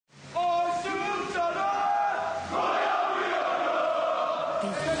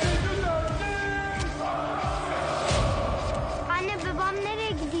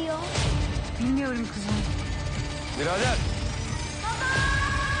benim kızım. Birader.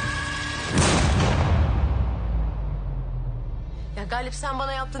 Ya Galip, sen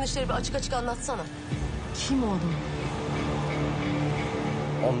bana yaptığın işleri bir açık açık anlatsana. Kim o adam?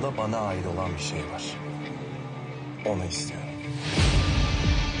 Onda bana ait olan bir şey var. Onu istiyorum.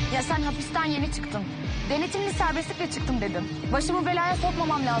 Ya sen hapisten yeni çıktın. Denetimli serbestlikle çıktım dedin. Başımı belaya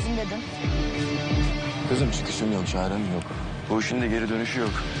sokmamam lazım dedin. Kızım çıkışım yok, çarem yok. Bu işin de geri dönüşü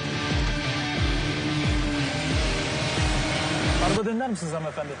yok. Araba döner misiniz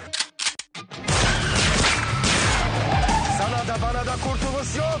hanımefendi? Sana da bana da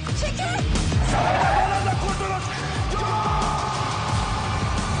kurtuluş yok. Çekil. Sana da bana da kurtuluş yok.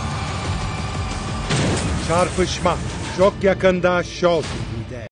 Çarpışma çok yakında Show.